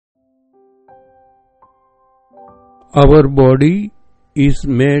Our body is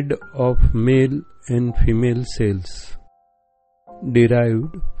made of male and female cells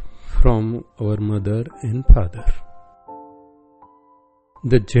derived from our mother and father.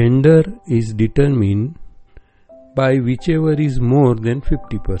 The gender is determined by whichever is more than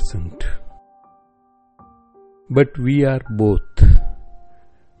 50%. But we are both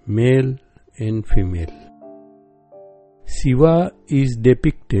male and female. Shiva is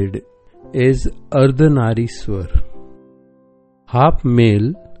depicted as Ardhanarishwar, half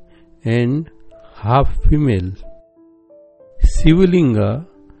male and half female. Shivalinga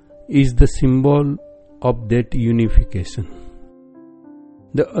is the symbol of that unification.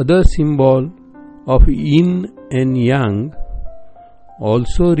 The other symbol of yin and yang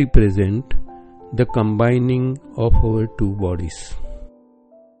also represent the combining of our two bodies.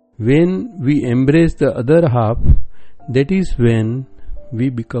 When we embrace the other half, that is when we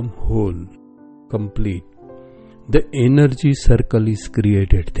become whole, complete. The energy circle is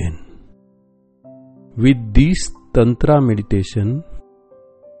created then. With this Tantra meditation,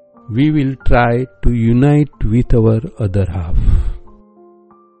 we will try to unite with our other half.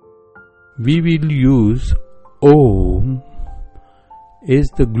 We will use Om as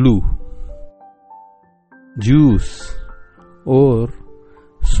the glue, juice or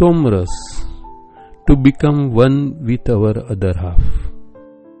somras to become one with our other half.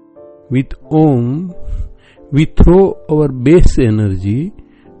 With Om, we throw our base energy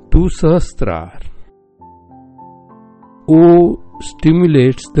to Sahasrara. O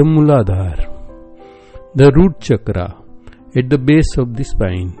stimulates the Muladhara, the root chakra at the base of the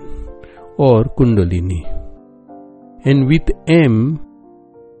spine, or Kundalini. And with M,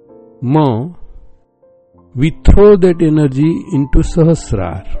 Ma, we throw that energy into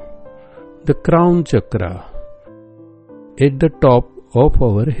Sahasrara, the crown chakra, at the top of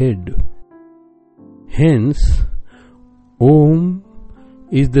our head. Hence, Om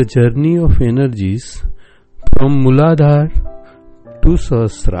is the journey of energies from Muladhara to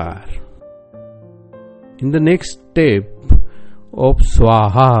Sahasrara. In the next step of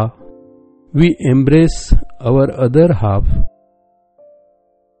Swaha, we embrace our other half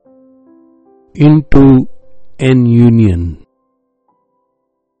into an union.